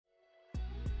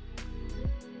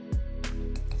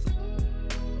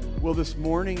Well, this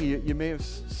morning, you may have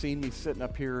seen me sitting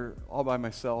up here all by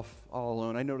myself, all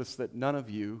alone. I noticed that none of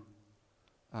you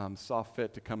saw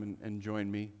fit to come and join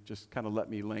me, just kind of let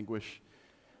me languish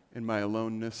in my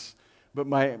aloneness. But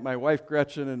my wife,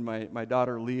 Gretchen, and my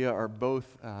daughter, Leah, are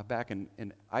both back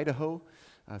in Idaho,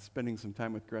 spending some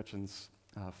time with Gretchen's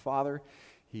father.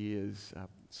 He is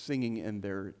singing in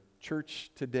their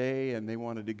church today, and they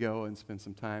wanted to go and spend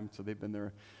some time, so they've been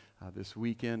there this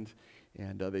weekend.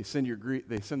 And they send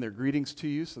their greetings to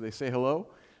you, so they say hello.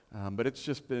 But it's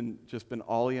just been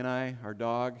Ollie and I, our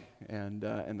dog, and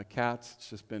the cats. It's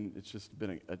just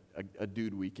been a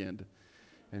dude weekend.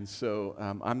 And so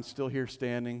I'm still here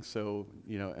standing. So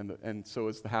and so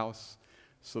is the house.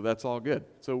 So that's all good.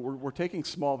 So we're taking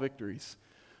small victories,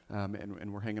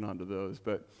 and we're hanging on to those.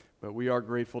 But we are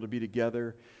grateful to be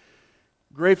together.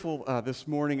 Grateful this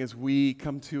morning as we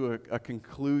come to a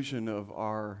conclusion of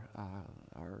our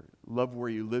Love Where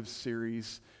You Live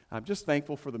series. I'm just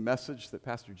thankful for the message that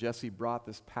Pastor Jesse brought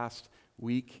this past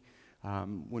week.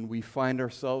 When we find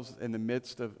ourselves in the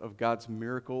midst of God's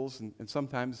miracles and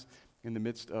sometimes in the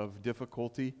midst of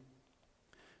difficulty,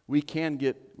 we can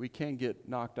get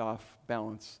knocked off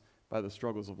balance by the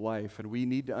struggles of life. And we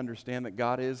need to understand that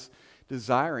God is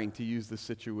desiring to use the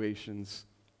situations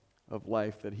of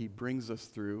life that He brings us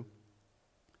through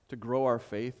to grow our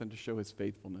faith and to show His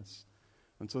faithfulness.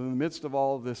 And so in the midst of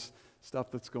all of this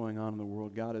stuff that's going on in the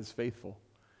world, God is faithful.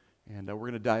 And we're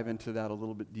going to dive into that a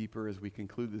little bit deeper as we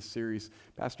conclude this series.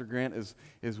 Pastor Grant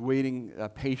is waiting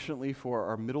patiently for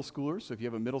our middle schoolers. So if you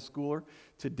have a middle schooler,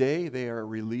 today they are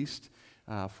released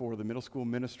for the middle school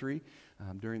ministry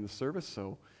during the service.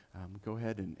 So go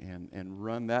ahead and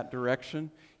run that direction.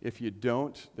 If you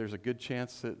don't, there's a good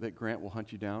chance that Grant will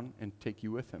hunt you down and take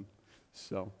you with him.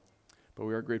 So, but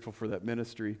we are grateful for that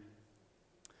ministry.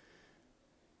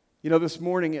 You know, this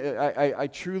morning, I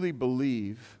truly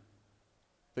believe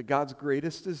that God's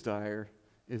greatest desire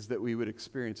is that we would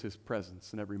experience His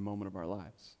presence in every moment of our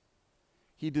lives.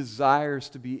 He desires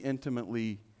to be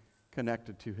intimately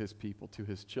connected to His people, to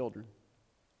His children.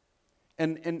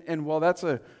 And while that's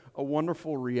a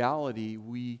wonderful reality,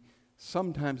 we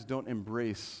sometimes don't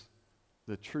embrace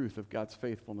the truth of God's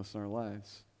faithfulness in our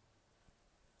lives.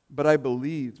 But I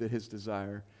believe that His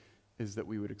desire is that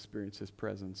we would experience His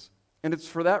presence. And it's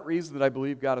for that reason that I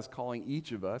believe God is calling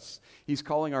each of us. He's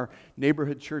calling our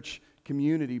neighborhood church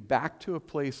community back to a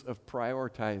place of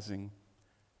prioritizing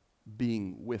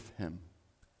being with Him.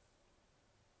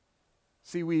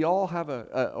 See, we all have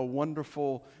a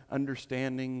wonderful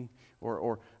understanding,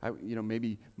 or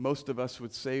maybe most of us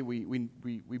would say we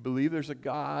believe there's a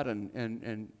God,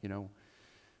 and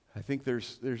I think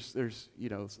there's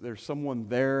someone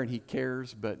there and He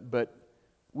cares, but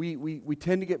we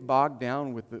tend to get bogged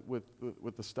down with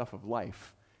the stuff of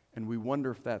life, and we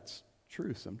wonder if that's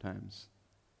true sometimes.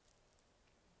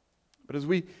 But as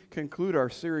we conclude our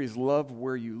series, Love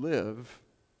Where You Live,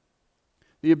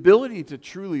 the ability to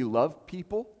truly love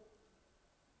people,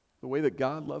 the way that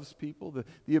God loves people,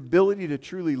 the ability to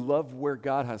truly love where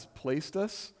God has placed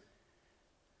us,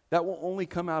 that will only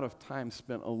come out of time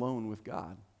spent alone with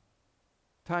God.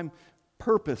 Time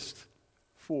purposed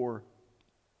for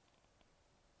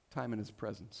time in His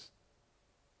presence.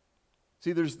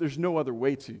 See, there's no other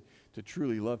way to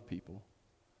truly love people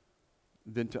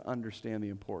than to understand the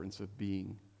importance of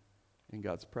being in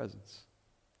God's presence.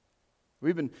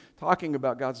 We've been talking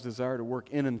about God's desire to work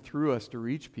in and through us to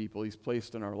reach people He's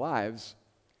placed in our lives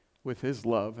with His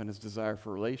love and His desire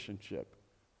for relationship.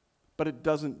 But it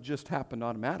doesn't just happen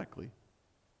automatically.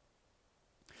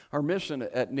 Our mission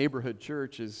at Neighborhood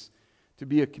Church is to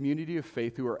be a community of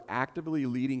faith who are actively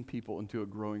leading people into a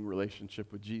growing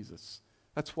relationship with Jesus.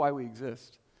 That's why we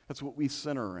exist. That's what we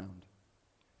center around,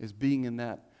 is being in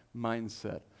that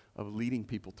mindset of leading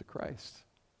people to Christ.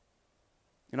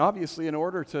 And obviously, in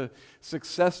order to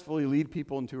successfully lead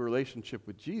people into a relationship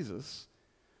with Jesus,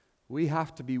 we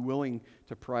have to be willing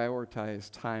to prioritize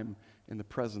time in the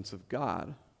presence of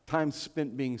God, time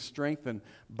spent being strengthened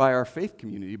by our faith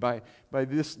community, by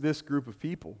this group of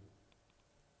people.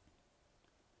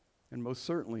 And most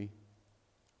certainly,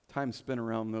 time spent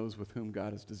around those with whom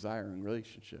God is desiring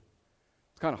relationship.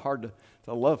 It's kind of hard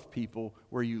to love people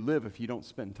where you live if you don't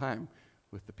spend time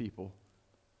with the people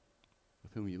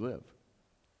with whom you live.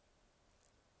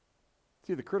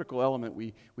 See, the critical element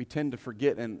we tend to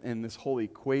forget in this whole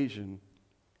equation,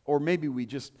 or maybe we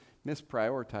just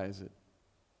misprioritize it,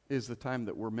 is the time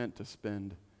that we're meant to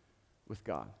spend with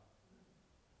God.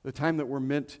 The time that we're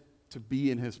meant to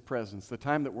be in His presence. The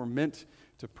time that we're meant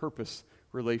to purpose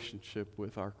relationship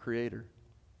with our Creator.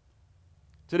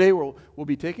 Today we'll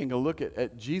be taking a look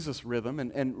at Jesus' rhythm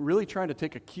and really trying to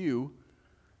take a cue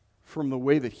from the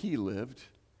way that he lived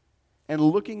and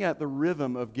looking at the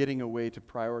rhythm of getting away to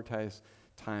prioritize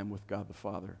time with God the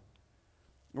Father.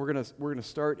 We're gonna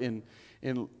start in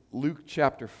Luke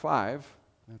chapter 5.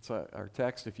 That's our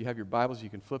text. If you have your Bibles, you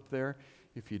can flip there.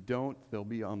 If you don't, they'll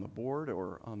be on the board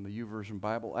or on the YouVersion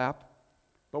Bible app.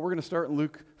 But we're going to start in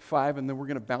Luke 5, and then we're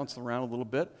going to bounce around a little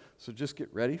bit. So just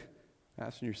get ready,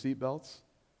 fasten your seatbelts.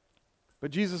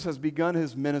 But Jesus has begun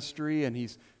his ministry, and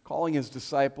he's calling his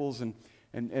disciples, and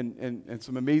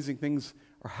some amazing things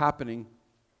are happening.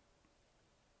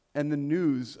 And the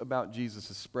news about Jesus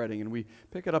is spreading. And we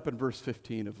pick it up in verse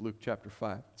 15 of Luke chapter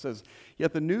 5. It says,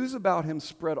 "Yet the news about him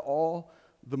spread all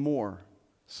the more,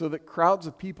 so that crowds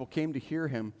of people came to hear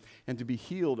him and to be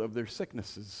healed of their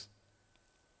sicknesses.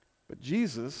 But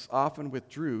Jesus often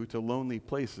withdrew to lonely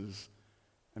places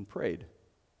and prayed."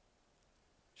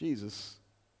 Jesus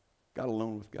got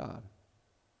alone with God.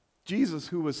 Jesus,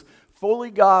 who was fully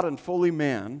God and fully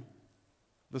man,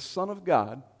 the Son of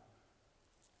God,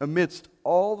 amidst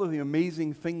all of the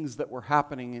amazing things that were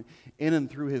happening in and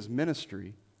through his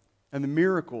ministry and the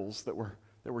miracles that were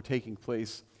taking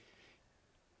place,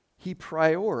 he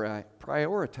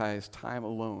prioritized time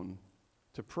alone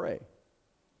to pray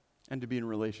and to be in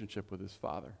relationship with his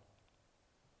Father.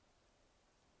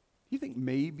 You think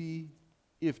maybe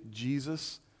if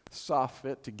Jesus saw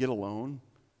fit to get alone,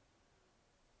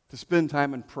 to spend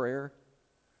time in prayer,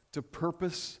 to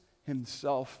purpose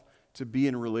himself to be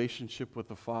in relationship with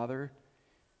the Father,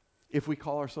 if we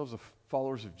call ourselves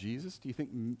followers of Jesus, do you think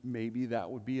maybe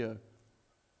that would be a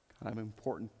kind of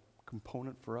important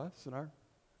component for us in our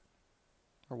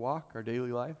walk, our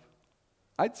daily life?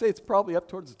 I'd say it's probably up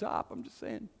towards the top. I'm just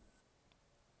saying.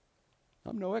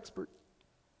 I'm no expert.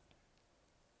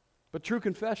 But true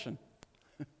confession,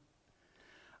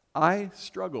 I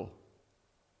struggle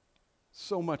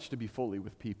so much to be fully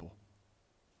with people.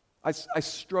 I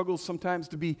struggle sometimes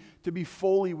to be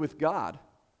fully with God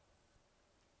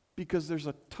because there's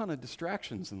a ton of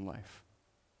distractions in life.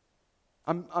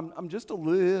 I'm just a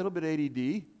little bit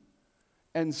ADD,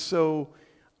 and so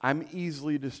I'm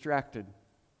easily distracted.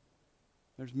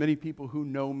 There's many people who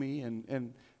know me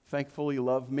and thankfully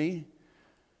love me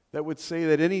that would say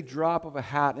that any drop of a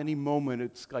hat, any moment,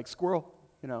 it's like squirrel,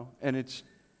 and it's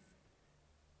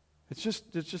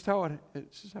just how it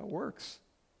works.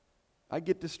 I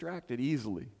get distracted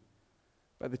easily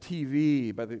by the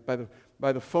TV,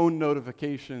 by the phone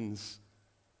notifications,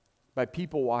 by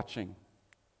people watching.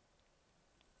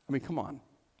 I mean, come on.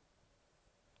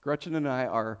 Gretchen and I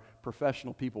are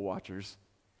professional people watchers.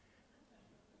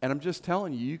 And I'm just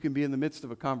telling you, you can be in the midst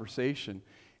of a conversation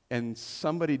and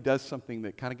somebody does something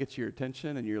that kind of gets your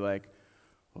attention and you're like,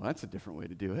 well, that's a different way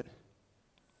to do it.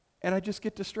 And I just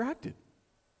get distracted.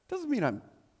 Doesn't mean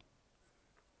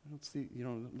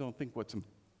don't think what's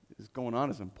is going on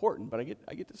is important, but I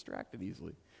get distracted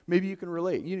easily. Maybe you can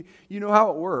relate. You know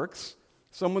how it works.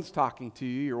 Someone's talking to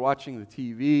you, you're watching the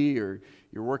TV, or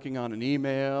you're working on an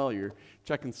email, you're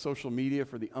checking social media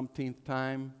for the umpteenth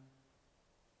time.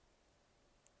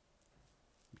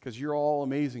 Because you're all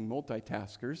amazing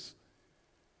multitaskers.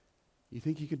 You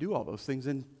think you can do all those things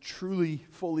and truly,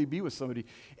 fully be with somebody.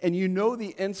 And you know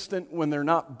the instant when they're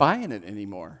not buying it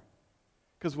anymore.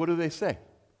 Because what do they say?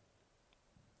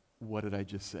 What did I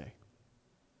just say?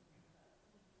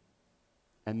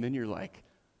 And then you're like,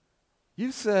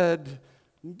 you said,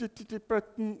 and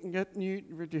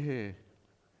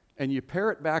you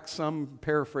parrot back some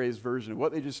paraphrased version of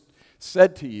what they just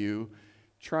said to you,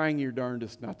 trying your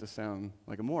darndest not to sound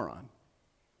like a moron.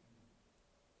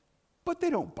 But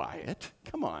they don't buy it.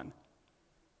 Come on.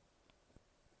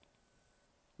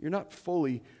 You're not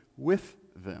fully with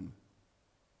them.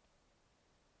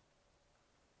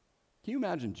 Can you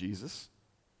imagine Jesus?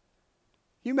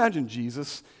 Can you imagine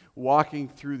Jesus walking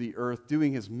through the earth,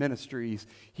 doing his ministries,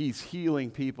 he's healing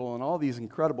people, and all these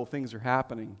incredible things are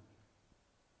happening?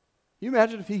 Can you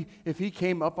imagine if he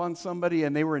came up on somebody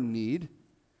and they were in need?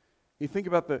 You think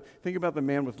about the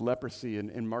man with leprosy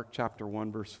in Mark chapter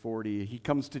 1, verse 40. He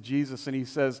comes to Jesus and he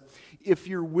says, if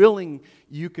you're willing,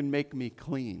 you can make me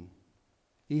clean.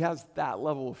 He has that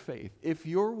level of faith. If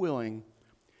you're willing,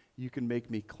 you can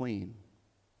make me clean.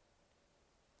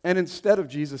 And instead of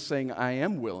Jesus saying, I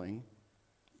am willing,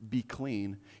 be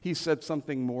clean, he said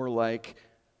something more like,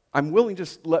 I'm willing,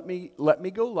 just let me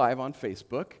go live on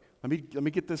Facebook. Let me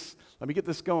get this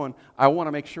going. I want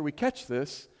to make sure we catch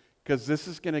this, because this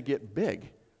is going to get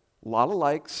big. A lot of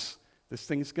likes. This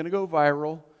thing's going to go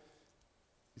viral.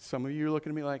 Some of you are looking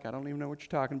at me like, I don't even know what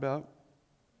you're talking about.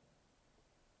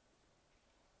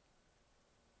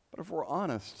 But if we're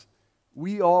honest,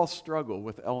 we all struggle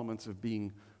with elements of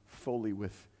being fully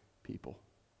with people.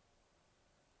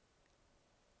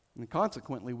 And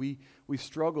consequently, we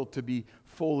struggle to be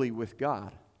fully with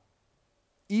God.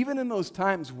 Even in those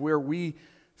times where we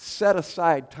set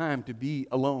aside time to be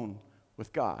alone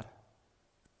with God,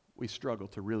 we struggle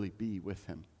to really be with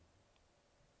Him.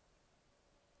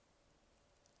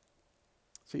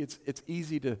 See, it's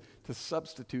easy to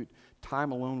substitute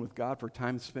time alone with God for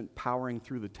time spent powering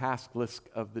through the task list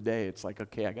of the day. It's like,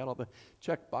 okay, I got all the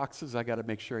check boxes. I got to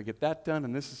make sure I get that done,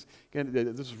 and this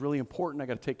is really important. I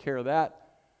got to take care of that.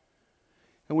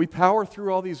 And we power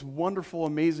through all these wonderful,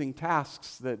 amazing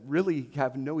tasks that really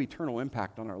have no eternal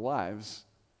impact on our lives,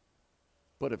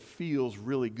 but it feels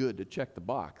really good to check the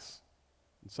box.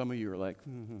 And some of you are like,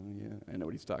 yeah, I know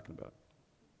what he's talking about.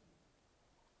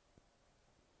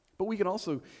 But we can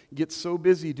also get so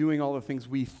busy doing all the things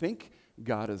we think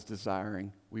God is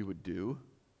desiring we would do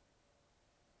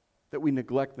that we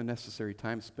neglect the necessary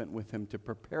time spent with Him to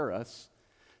prepare us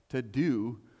to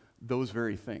do those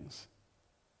very things.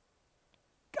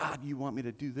 God, you want me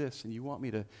to do this, and you want me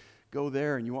to go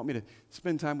there, and you want me to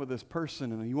spend time with this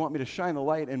person, and you want me to shine the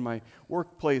light in my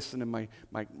workplace and in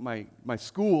my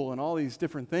school and all these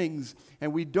different things,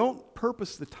 and we don't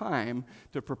purpose the time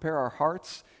to prepare our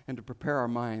hearts and to prepare our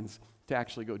minds to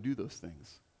actually go do those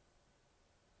things.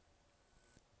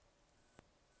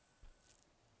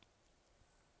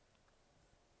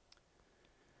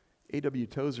 A.W.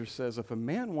 Tozer says, if a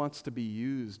man wants to be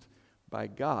used by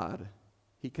God,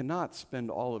 he cannot spend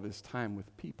all of his time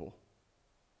with people.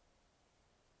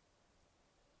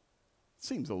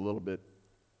 Seems a little bit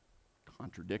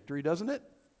contradictory, doesn't it?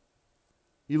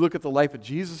 You look at the life of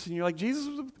Jesus and you're like, Jesus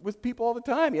was with people all the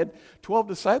time. He had 12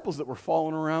 disciples that were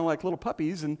following around like little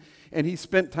puppies, and he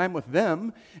spent time with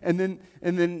them. And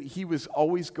then he was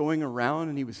always going around,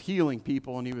 and he was healing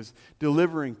people, and he was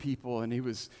delivering people, and he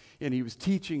was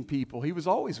teaching people. He was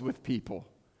always with people.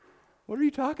 What are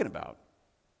you talking about?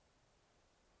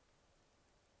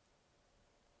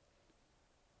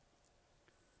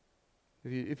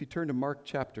 If you turn to Mark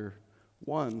chapter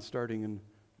 1, starting in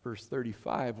verse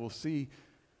 35, we'll see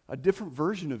a different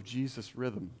version of Jesus'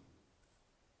 rhythm.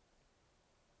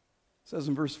 It says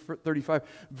in verse 35,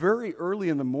 very early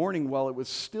in the morning while it was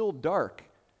still dark,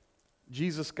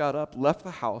 Jesus got up, left the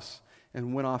house,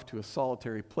 and went off to a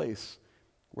solitary place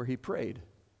where he prayed.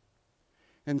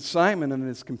 And Simon and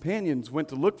his companions went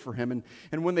to look for him,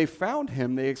 and when they found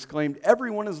him, they exclaimed,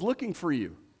 everyone is looking for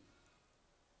you.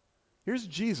 Here's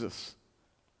Jesus,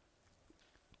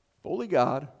 fully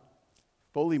God,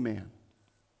 fully man.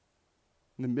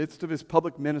 In the midst of his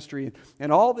public ministry,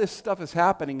 and all this stuff is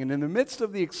happening, and in the midst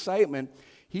of the excitement,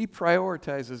 he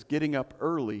prioritizes getting up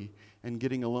early and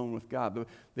getting alone with God.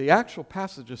 The actual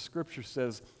passage of Scripture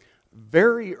says,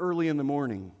 very early in the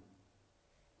morning,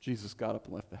 Jesus got up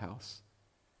and left the house.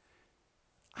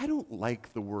 I don't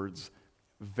like the words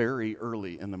very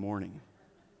early in the morning.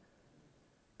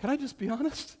 Can I just be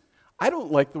honest? I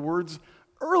don't like the words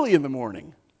early in the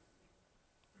morning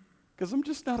because I'm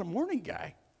just not a morning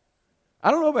guy. I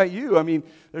don't know about you. I mean,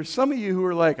 there's some of you who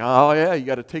are like, oh yeah, you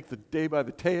got to take the day by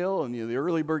the tail, and the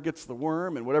early bird gets the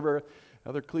worm, and whatever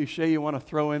other cliche you want to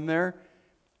throw in there.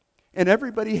 And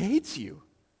everybody hates you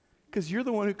because you're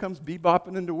the one who comes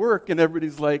bebopping into work, and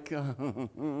everybody's like,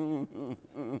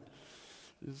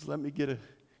 just let me get a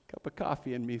cup of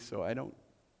coffee in me so I don't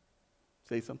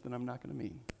say something I'm not going to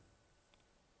mean.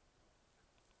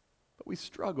 But we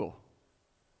struggle.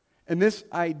 And this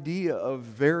idea of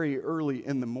very early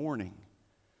in the morning,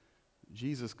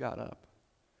 Jesus got up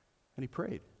and he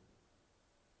prayed.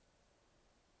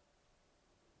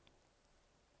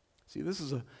 See, this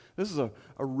is a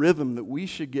rhythm that we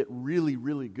should get really,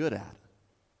 really good at.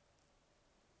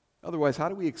 Otherwise, how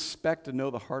do we expect to know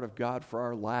the heart of God for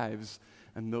our lives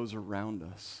and those around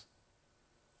us?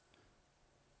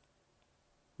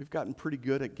 We've gotten pretty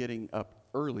good at getting up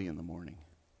early in the morning.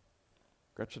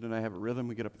 Gretchen and I have a rhythm.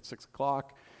 We get up at 6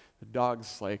 o'clock. The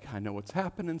dog's like, I know what's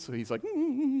happening. So he's like,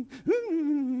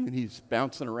 and he's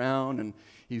bouncing around, and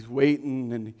he's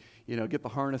waiting, and, get the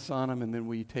harness on him, and then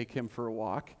we take him for a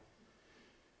walk.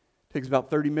 Takes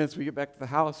about 30 minutes. We get back to the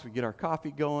house. We get our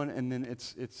coffee going, and then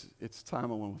it's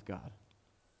time alone with God.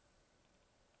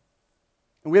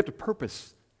 And we have to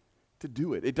purpose to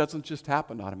do it. It doesn't just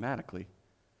happen automatically.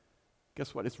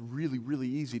 Guess what? It's really, really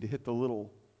easy to hit the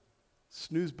little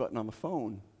snooze button on the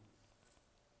phone.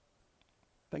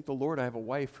 Thank the Lord I have a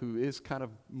wife who is kind of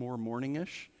more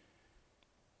morning-ish.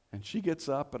 And she gets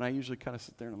up, and I usually kind of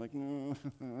sit there, and I'm like,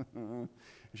 and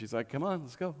she's like, come on,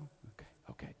 let's go.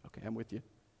 Okay, I'm with you.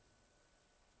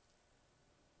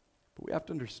 But we have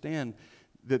to understand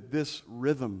that this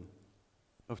rhythm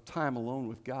of time alone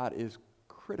with God is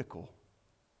critical.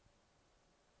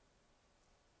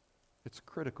 It's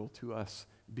critical to us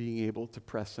being able to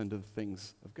press into the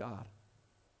things of God.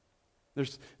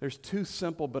 There's two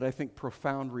simple but I think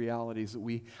profound realities that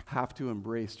we have to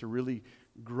embrace to really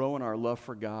grow in our love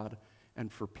for God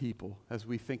and for people as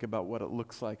we think about what it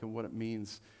looks like and what it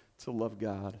means to love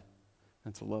God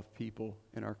and to love people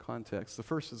in our context. The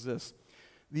first is this: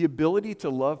 the ability to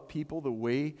love people the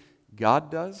way God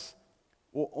does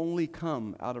will only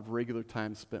come out of regular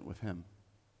time spent with Him.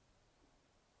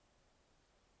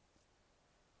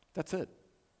 That's it.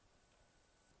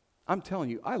 I'm telling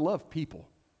you, I love people.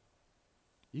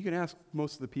 You can ask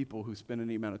most of the people who spend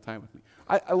any amount of time with me.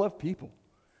 I love people.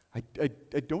 I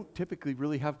don't typically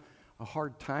really have a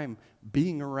hard time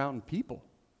being around people.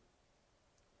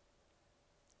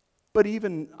 But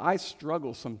even I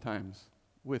struggle sometimes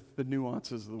with the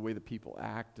nuances of the way that people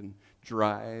act and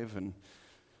drive and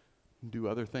do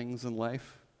other things in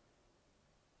life.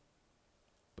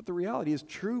 But the reality is,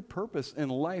 true purpose in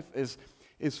life is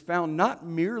found not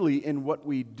merely in what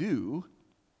we do,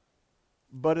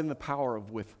 but in the power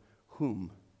of with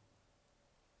whom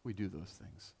we do those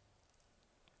things.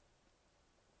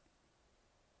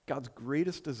 God's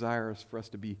greatest desire is for us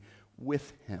to be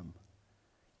with Him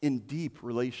in deep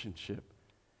relationship.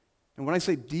 And when I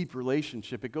say deep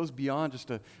relationship, it goes beyond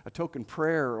just a token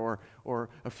prayer or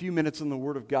a few minutes in the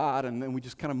Word of God, and then we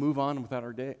just kind of move on with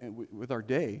our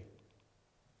day.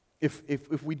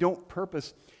 If we don't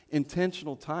purpose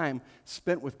intentional time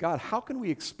spent with God, how can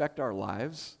we expect our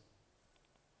lives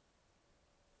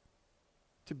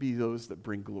to be those that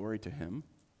bring glory to Him?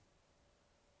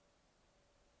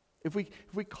 If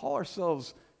we call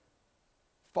ourselves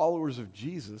followers of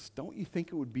Jesus, don't you think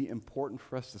it would be important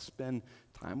for us to spend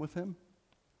time with Him?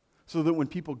 So that when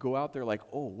people go out there like,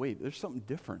 oh, wait, there's something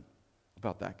different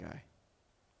about that guy.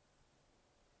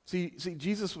 See,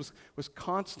 Jesus was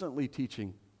constantly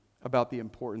teaching about the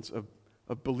importance of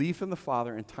belief in the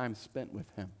Father and time spent with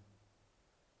Him.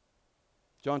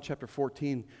 John chapter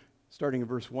 14, starting in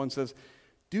verse 1 says,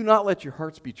 "Do not let your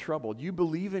hearts be troubled. You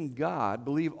believe in God,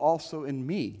 believe also in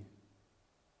me.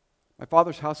 My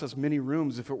Father's house has many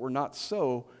rooms. If it were not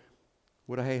so,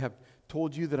 would I have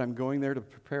told you that I'm going there to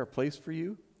prepare a place for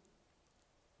you?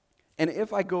 And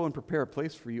if I go and prepare a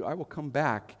place for you, I will come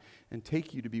back and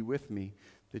take you to be with me,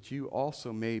 that you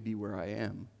also may be where I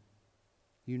am.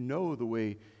 You know the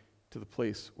way to the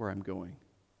place where I'm going."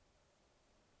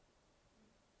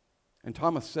 And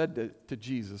Thomas said to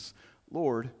Jesus,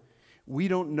 "Lord, we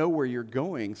don't know where you're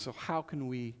going, so how can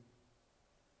we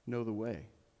know the way?"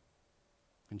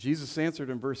 And Jesus answered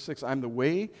in verse 6, "I'm the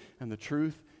way and the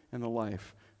truth and the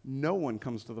life. No one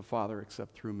comes to the Father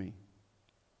except through me.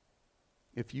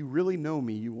 If you really know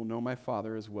me, you will know my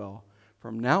Father as well.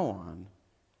 From now on,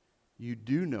 you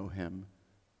do know Him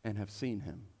and have seen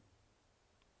Him."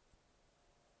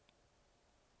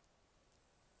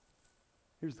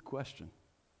 Here's the question.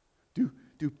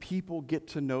 Do people get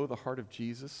to know the heart of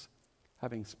Jesus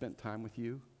having spent time with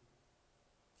you?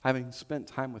 Having spent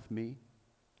time with me?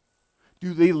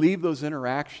 Do they leave those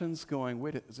interactions going,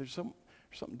 wait, is there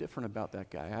something different about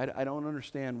that guy? I don't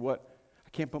understand what, I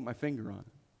can't put my finger on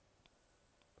it.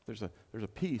 There's a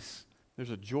peace,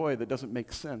 there's a joy that doesn't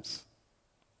make sense.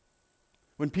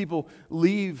 When people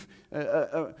leave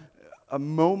a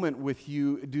moment with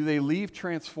you, do they leave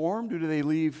transformed or do they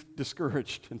leave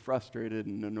discouraged and frustrated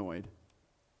and annoyed?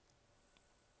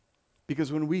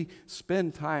 Because when we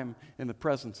spend time in the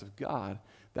presence of God,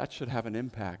 that should have an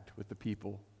impact with the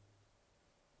people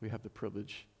we have the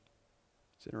privilege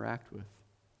to interact with.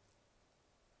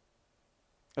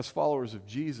 As followers of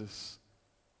Jesus,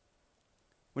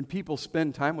 when people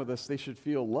spend time with us, they should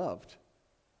feel loved.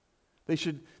 They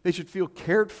should feel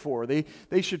cared for.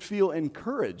 They should feel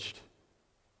encouraged.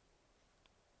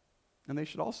 And they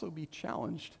should also be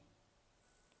challenged.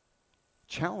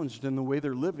 Challenged in the way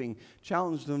they're living,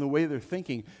 challenged in the way they're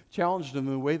thinking, challenged in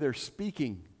the way they're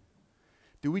speaking.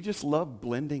 Do we just love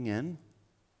blending in?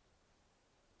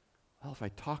 Well, if I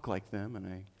talk like them and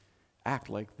I act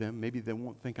like them, maybe they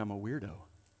won't think I'm a weirdo.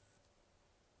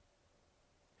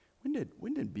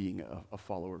 When did being a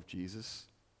follower of Jesus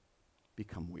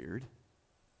become weird?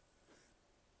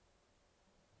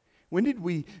 When did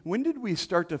we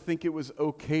start to think it was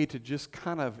okay to just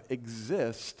kind of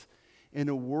exist in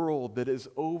a world that is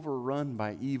overrun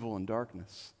by evil and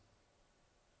darkness?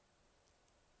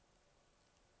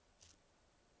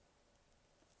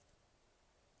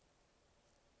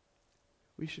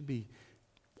 We should be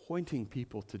pointing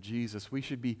people to Jesus. We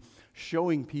should be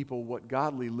showing people what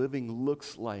godly living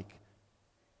looks like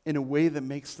in a way that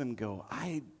makes them go,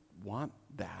 I want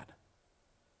that.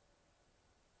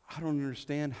 I don't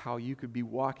understand how you could be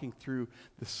walking through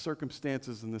the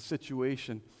circumstances and the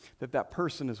situation that that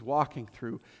person is walking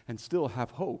through and still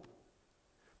have hope.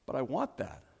 But I want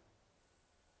that.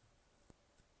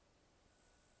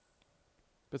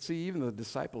 But see, even the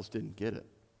disciples didn't get it.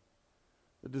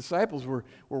 The disciples were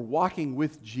walking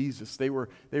with Jesus. They were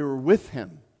with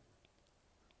him.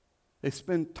 They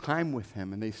spent time with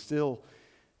him, and they still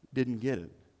didn't get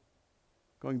it.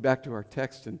 Going back to our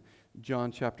text in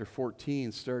John chapter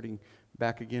 14, starting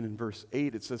back again in verse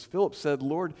 8, it says, Philip said,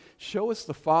 Lord, show us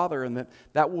the Father, and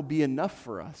that will be enough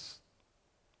for us.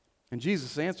 And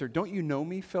Jesus answered, don't you know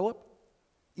me, Philip?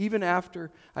 Even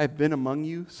after I have been among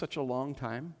you such a long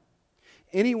time?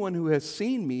 Anyone who has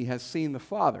seen me has seen the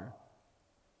Father.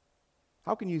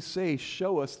 How can you say,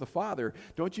 show us the Father?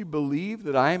 Don't you believe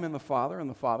that I am in the Father and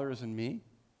the Father is in me?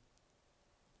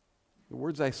 The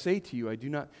words I say to you, I do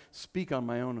not speak on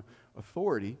my own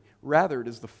authority. Rather, it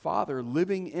is the Father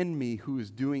living in me who is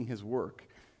doing his work.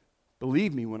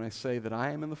 Believe me when I say that I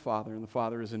am in the Father and the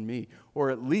Father is in me. Or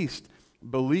at least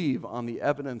believe on the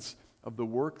evidence of the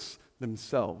works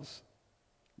themselves.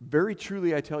 Very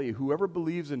truly I tell you, whoever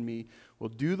believes in me will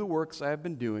do the works I have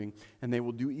been doing, and they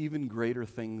will do even greater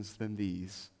things than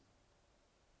these.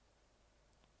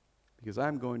 Because I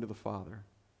am going to the Father,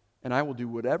 and I will do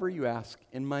whatever you ask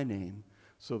in my name,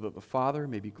 so that the Father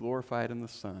may be glorified in the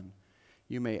Son.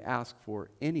 You may ask for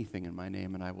anything in my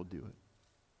name, and I will do it.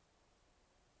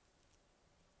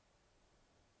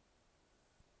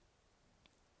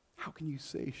 How can you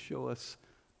say, show us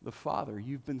the Father?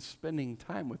 You've been spending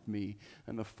time with me,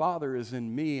 and the Father is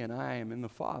in me, and I am in the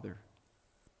Father.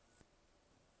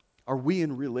 Are we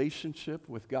in relationship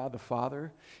with God the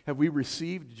Father? Have we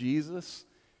received Jesus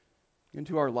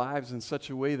into our lives in such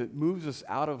a way that moves us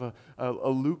out of a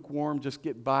lukewarm, just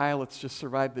get by, let's just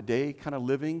survive the day kind of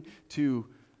living, to,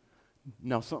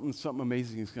 no, something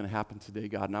amazing is going to happen today,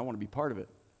 God, and I want to be part of it?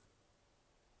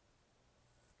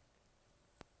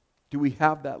 Do we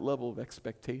have that level of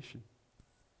expectation?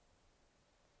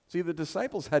 See, the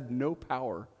disciples had no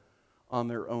power on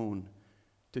their own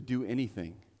to do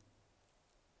anything.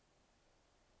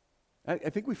 I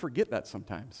think we forget that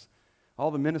sometimes.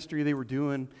 All the ministry they were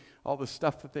doing, all the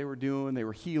stuff that they were doing, they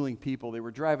were healing people, they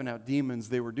were driving out demons,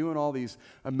 they were doing all these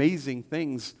amazing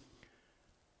things.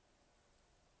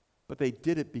 But they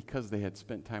did it because they had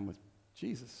spent time with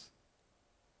Jesus.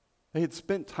 They had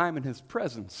spent time in his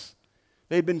presence.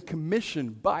 They had been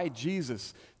commissioned by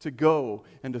Jesus to go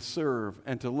and to serve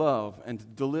and to love and to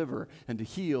deliver and to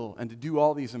heal and to do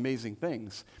all these amazing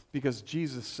things, because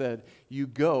Jesus said, you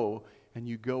go, and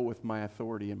you go with my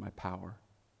authority and my power,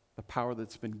 the power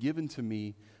that's been given to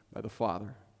me by the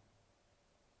Father.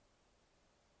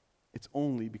 It's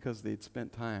only because they had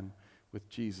spent time with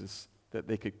Jesus that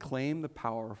they could claim the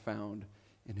power found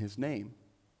in his name.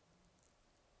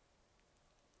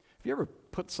 Have you ever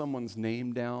put someone's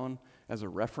name down as a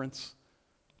reference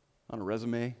on a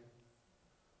resume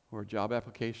or a job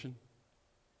application,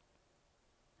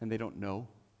 and they don't know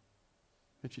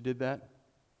that you did that?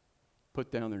 Put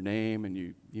down their name, and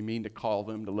you mean to call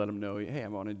them to let them know, hey, I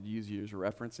wanted to use you as a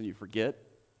reference, and you forget.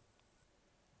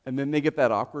 And then they get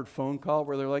that awkward phone call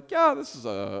where they're like, yeah, this is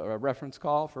a reference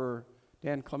call for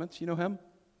Dan Clements. You know him?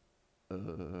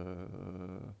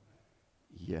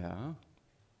 Yeah.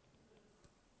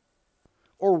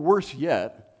 Or worse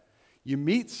yet, you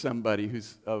meet somebody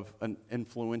who's of an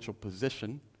influential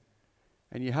position,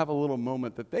 and you have a little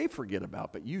moment that they forget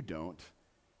about, but you don't,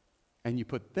 and you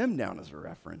put them down as a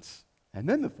reference, and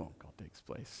then the phone call takes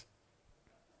place.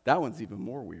 That one's even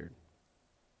more weird.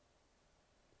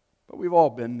 But we've all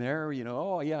been there,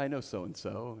 oh, yeah, I know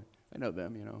so-and-so. I know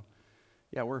them,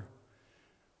 Yeah, we're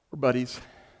buddies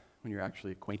when you're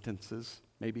actually acquaintances,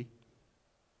 maybe.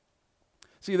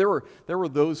 See, there were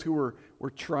those who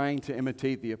were trying to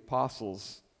imitate the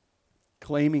apostles,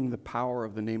 claiming the power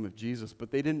of the name of Jesus,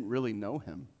 but they didn't really know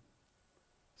him.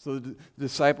 So the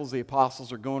disciples, the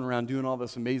apostles, are going around doing all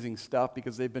this amazing stuff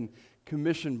because they've been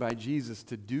commissioned by Jesus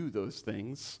to do those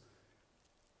things.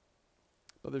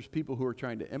 But there's people who are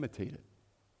trying to imitate it.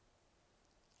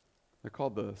 They're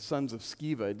called the sons of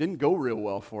Sceva. It didn't go real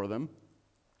well for them.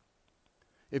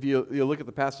 If you look at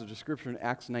the passage of Scripture in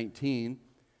Acts 19,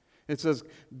 it says,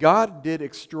 God did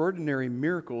extraordinary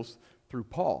miracles through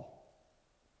Paul,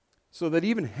 so that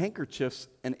even handkerchiefs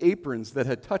and aprons that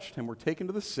had touched him were taken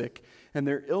to the sick, and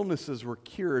their illnesses were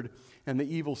cured, and the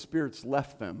evil spirits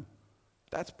left them.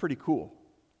 That's pretty cool.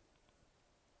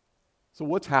 So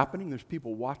what's happening? There's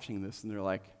people watching this, and they're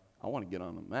like, I want to get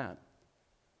on that.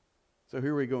 So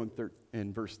here we go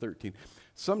in verse 13.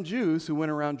 Some Jews who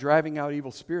went around driving out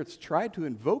evil spirits tried to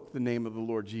invoke the name of the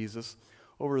Lord Jesus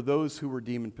over those who were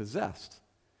demon-possessed.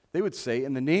 They would say,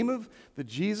 "In the name of the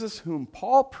Jesus whom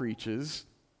Paul preaches,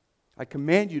 I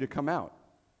command you to come out."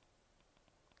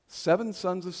 7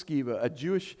 sons of Sceva, a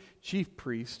Jewish chief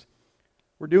priest,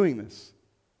 were doing this.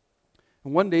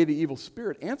 And one day the evil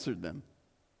spirit answered them,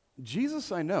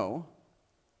 "Jesus I know,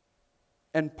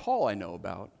 and Paul I know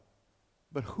about,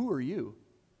 but who are you?"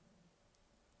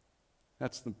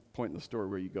 That's the point in the story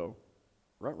where you go,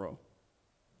 ruh-roh.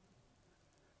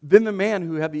 Then the man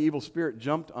who had the evil spirit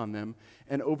jumped on them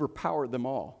and overpowered them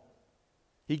all.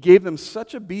 He gave them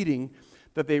such a beating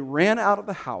that they ran out of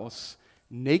the house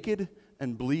naked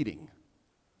and bleeding.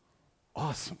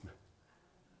 Awesome.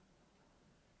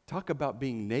 Talk about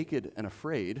being naked and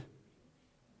afraid.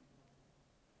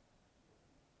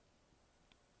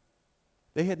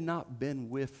 They had not been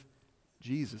with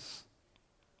Jesus.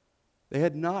 They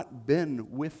had not been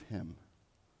with him.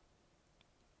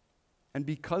 And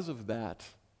because of that,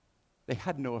 they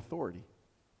had no authority.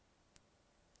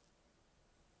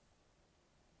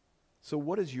 So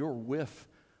what does your with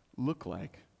look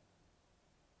like?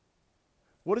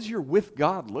 What does your with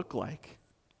God look like?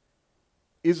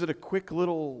 Is it a quick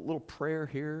little prayer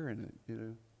here and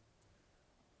a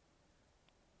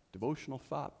devotional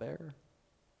thought there?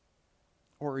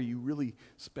 Or are you really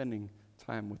spending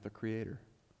time with the Creator?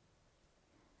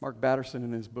 Mark Batterson,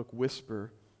 in his book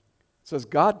Whisper, says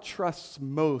God trusts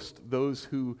most those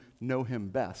who know him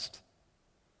best.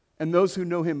 And those who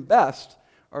know him best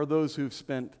are those who've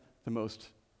spent the most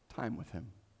time with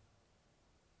him.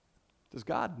 Does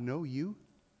God know you?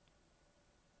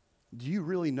 Do you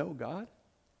really know God?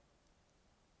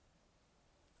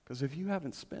 Because if you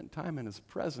haven't spent time in his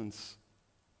presence,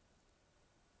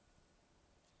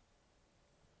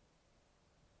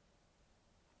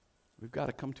 we've got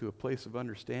to come to a place of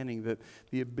understanding that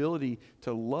the ability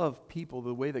to love people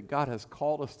the way that God has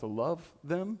called us to love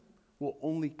them will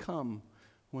only come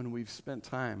when we've spent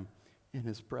time in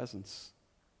his presence.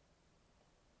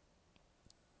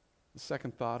 The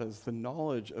second thought is the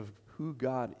knowledge of who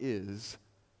God is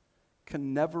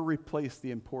can never replace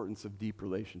the importance of deep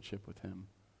relationship with him.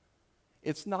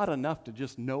 It's not enough to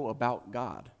just know about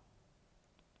God.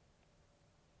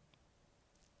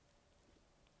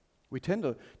 We tend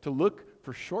to look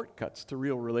for shortcuts to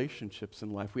real relationships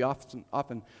in life. We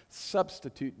often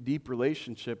substitute deep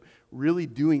relationship, really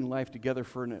doing life together,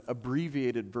 for an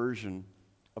abbreviated version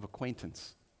of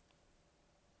acquaintance.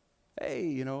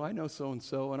 Hey, I know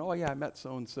so-and-so, and oh yeah, I met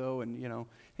so-and-so, and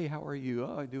hey, how are you?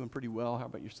 Oh, I'm doing pretty well. How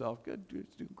about yourself? Good,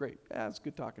 doing great. Yeah, it's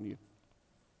good talking to you.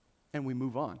 And we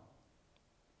move on.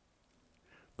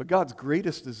 But God's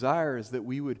greatest desire is that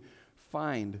we would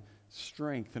find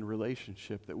strength in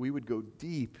relationship, that we would go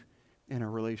deep in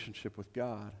our relationship with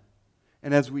God.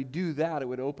 And as we do that, it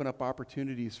would open up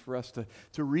opportunities for us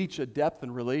to reach a depth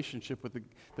in relationship with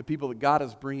the people that God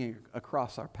is bringing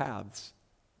across our paths.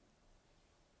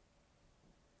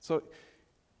 So,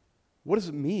 what does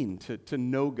it mean to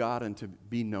know God and to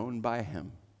be known by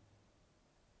him?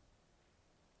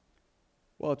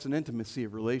 Well, it's an intimacy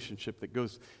of relationship that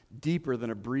goes deeper than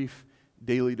a brief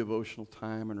daily devotional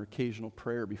time and occasional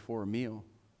prayer before a meal.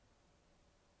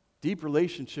 Deep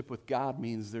relationship with God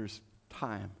means there's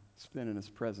time spent in his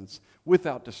presence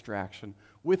without distraction,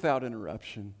 without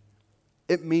interruption.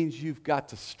 It means you've got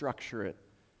to structure it.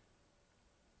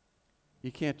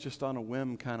 You can't just on a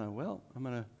whim kind of, I'm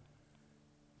going to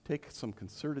take some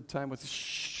concerted time with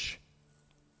shh.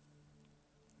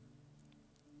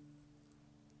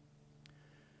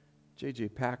 J.J.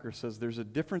 Packer says there's a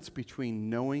difference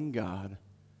between knowing God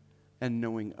and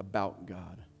knowing about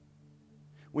God.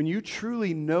 When you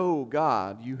truly know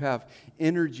God, you have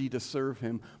energy to serve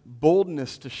him,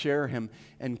 boldness to share him,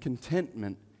 and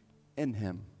contentment in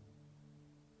him.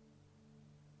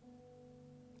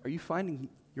 Are you finding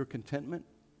your contentment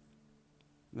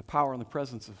in the power and the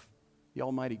presence of the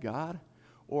Almighty God?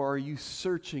 Or are you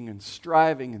searching and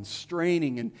striving and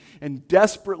straining and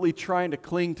desperately trying to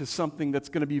cling to something that's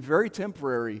going to be very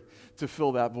temporary to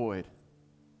fill that void?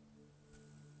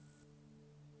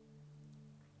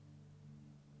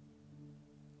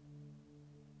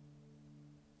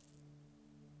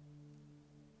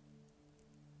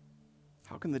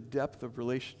 How can the depth of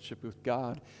relationship with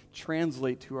God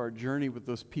translate to our journey with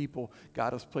those people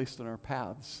God has placed in our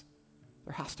paths?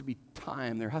 There has to be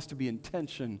time. There has to be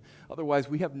intention. Otherwise,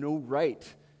 we have no right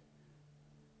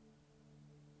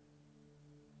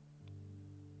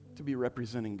to be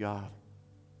representing God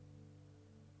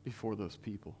before those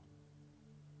people.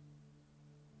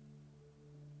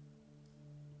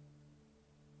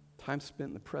 Time spent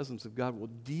in the presence of God will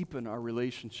deepen our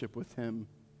relationship with him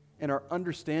and our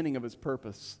understanding of his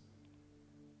purpose.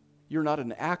 You're not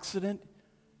an accident.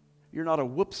 You're not a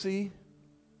whoopsie.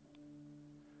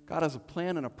 God has a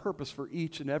plan and a purpose for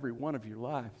each and every one of your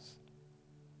lives.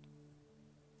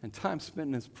 And time spent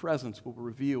in His presence will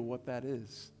reveal what that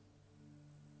is.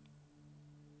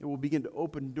 It will begin to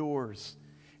open doors.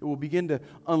 It will begin to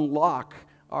unlock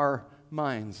our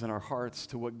minds and our hearts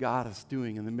to what God is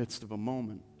doing in the midst of a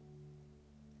moment.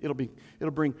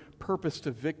 It'll bring purpose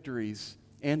to victories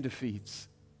and defeats.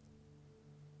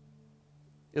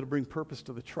 It'll bring purpose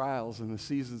to the trials and the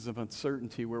seasons of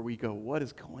uncertainty where we go, what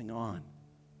is going on?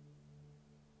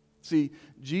 See,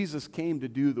 Jesus came to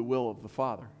do the will of the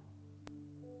Father.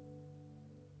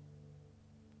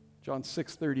 John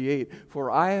 6:38,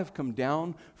 for I have come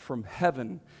down from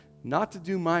heaven, not to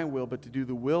do my will, but to do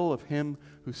the will of Him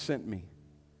who sent me.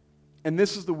 And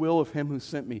this is the will of Him who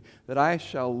sent me, that I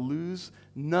shall lose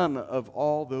none of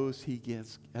all those He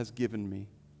has given me,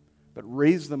 but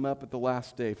raise them up at the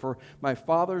last day. For my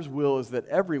Father's will is that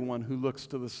everyone who looks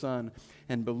to the Son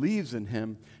and believes in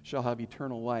Him shall have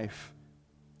eternal life,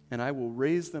 and I will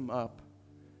raise them up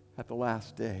at the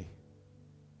last day.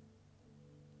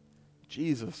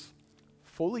 Jesus,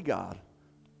 fully God,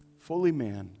 fully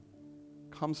man,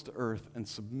 comes to earth and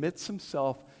submits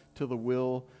Himself to the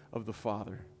will of the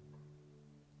Father.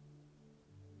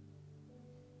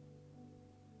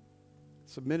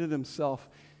 Submitted Himself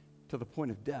to the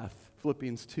point of death.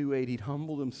 Philippians 2:8, He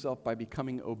humbled Himself by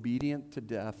becoming obedient to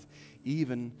death,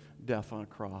 even death on a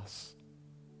cross.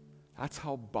 That's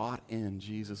how bought in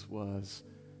Jesus was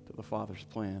to the Father's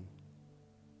plan.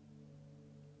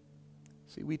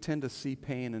 See, we tend to see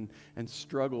pain and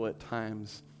struggle at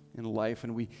times in life,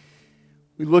 and we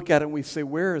look at it and we say,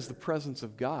 where is the presence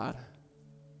of God?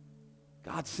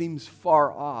 God seems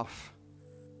far off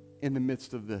in the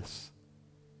midst of this.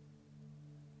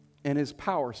 And His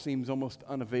power seems almost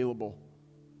unavailable.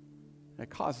 And it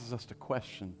causes us to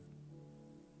question.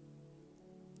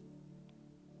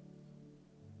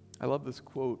 I love this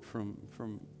quote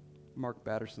from Mark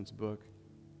Batterson's book.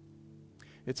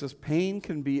 It says, pain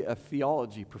can be a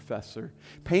theology professor.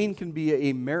 Pain can be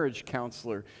a marriage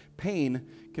counselor. Pain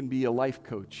can be a life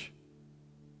coach.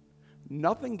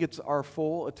 Nothing gets our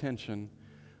full attention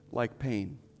like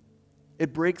pain.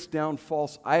 It breaks down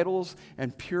false idols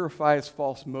and purifies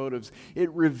false motives.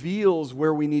 It reveals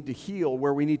where we need to heal,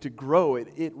 where we need to grow.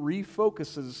 It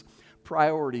refocuses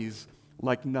priorities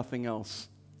like nothing else.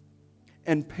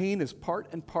 And pain is part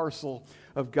and parcel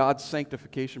of God's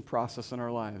sanctification process in our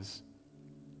lives.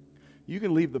 You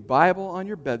can leave the Bible on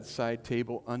your bedside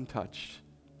table untouched.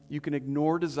 You can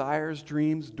ignore desires,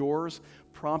 dreams, doors,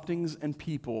 promptings, and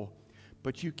people,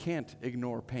 but you can't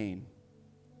ignore pain,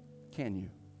 can you?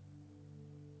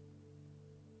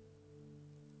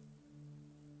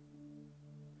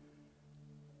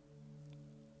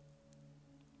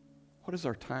 What is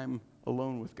our time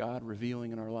alone with God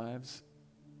revealing in our lives?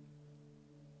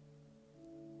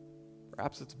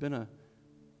 Perhaps it's been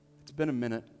a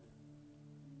minute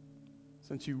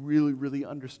since you really, really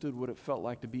understood what it felt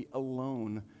like to be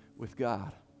alone with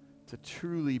God, to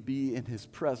truly be in His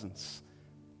presence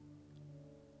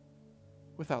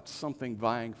without something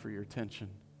vying for your attention.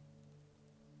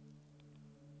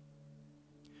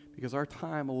 Because our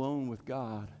time alone with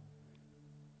God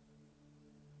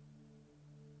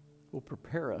will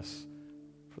prepare us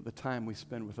for the time we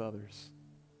spend with others.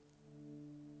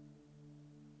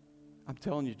 I'm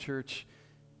telling you, church,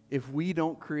 if we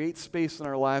don't create space in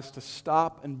our lives to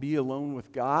stop and be alone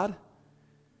with God,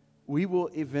 we will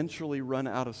eventually run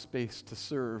out of space to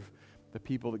serve the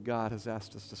people that God has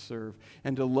asked us to serve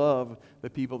and to love the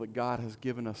people that God has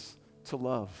given us to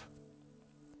love.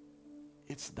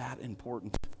 It's that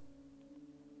important.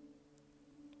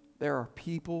 There are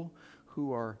people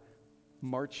who are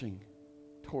marching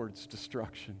towards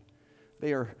destruction.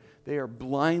 They are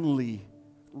blindly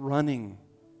running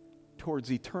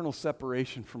towards eternal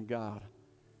separation from God.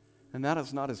 And that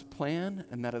is not His plan,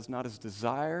 and that is not His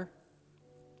desire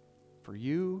for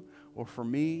you or for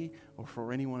me or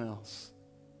for anyone else.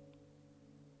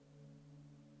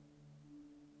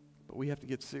 But we have to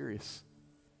get serious.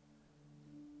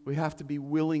 We have to be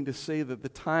willing to say that the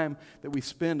time that we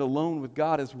spend alone with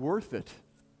God is worth it.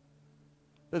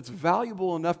 That it's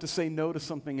valuable enough to say no to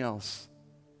something else.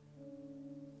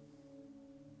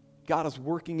 God is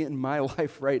working in my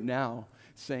life right now,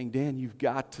 saying, Dan, you've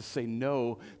got to say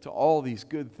no to all these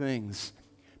good things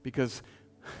because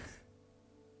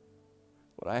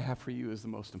what I have for you is the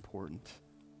most important.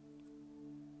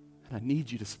 And I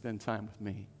need you to spend time with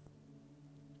me.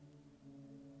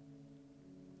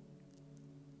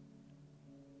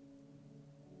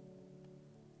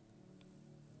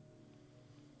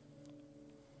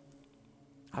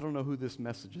 I don't know who this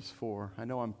message is for. I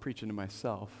know I'm preaching to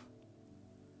myself.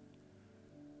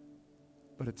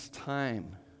 But it's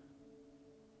time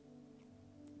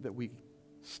that we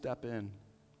step in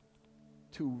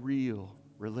to real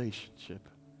relationship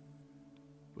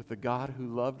with the God who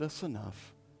loved us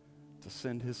enough to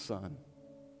send his Son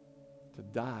to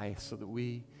die so that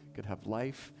we could have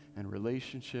life and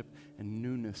relationship and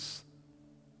newness.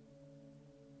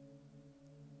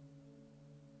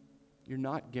 You're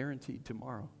not guaranteed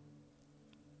tomorrow.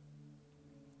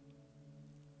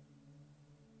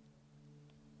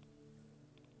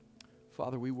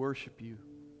 Father, we worship you.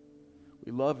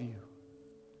 We love you.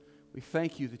 We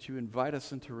thank you that you invite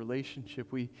us into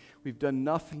relationship. We've done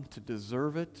nothing to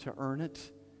deserve it, to earn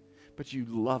it, but you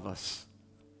love us.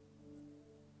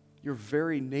 Your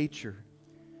very nature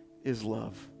is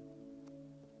love.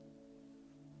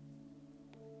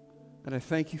 And I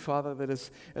thank you, Father, that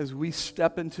as we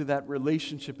step into that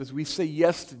relationship, as we say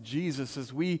yes to Jesus,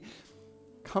 as we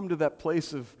come to that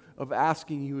place of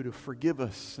asking you to forgive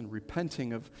us and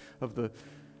repenting of the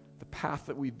path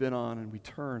that we've been on, and we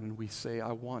turn and we say,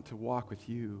 I want to walk with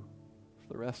you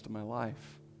for the rest of my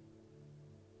life.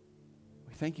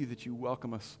 We thank you that you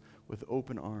welcome us with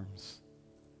open arms.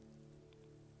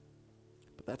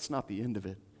 But that's not the end of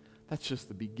it. That's just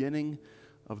the beginning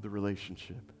of the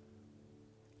relationship.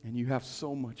 And you have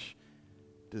so much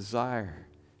desire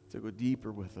to go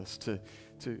deeper with us, to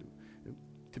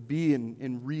be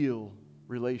in real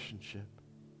relationship.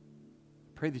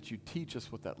 Pray that you teach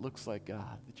us what that looks like,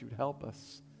 God, that you would help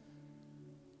us.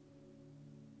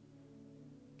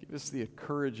 Give us the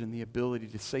courage and the ability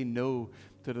to say no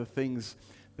to the things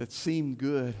that seem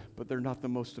good, but they're not the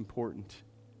most important.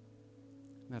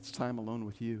 And that's time alone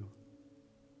with you.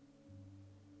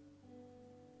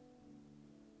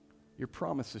 Your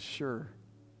promise is sure.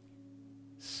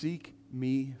 Seek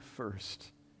me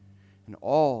first, and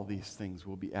all these things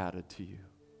will be added to you.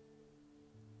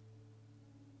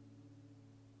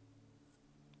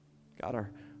 God,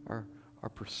 our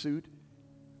pursuit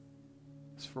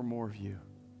is for more of you.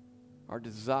 Our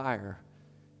desire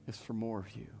is for more of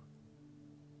you.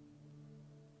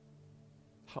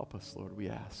 Help us, Lord, we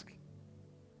ask.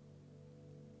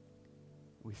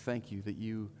 We thank you that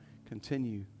you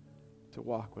continue to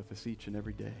walk with us each and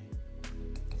every day.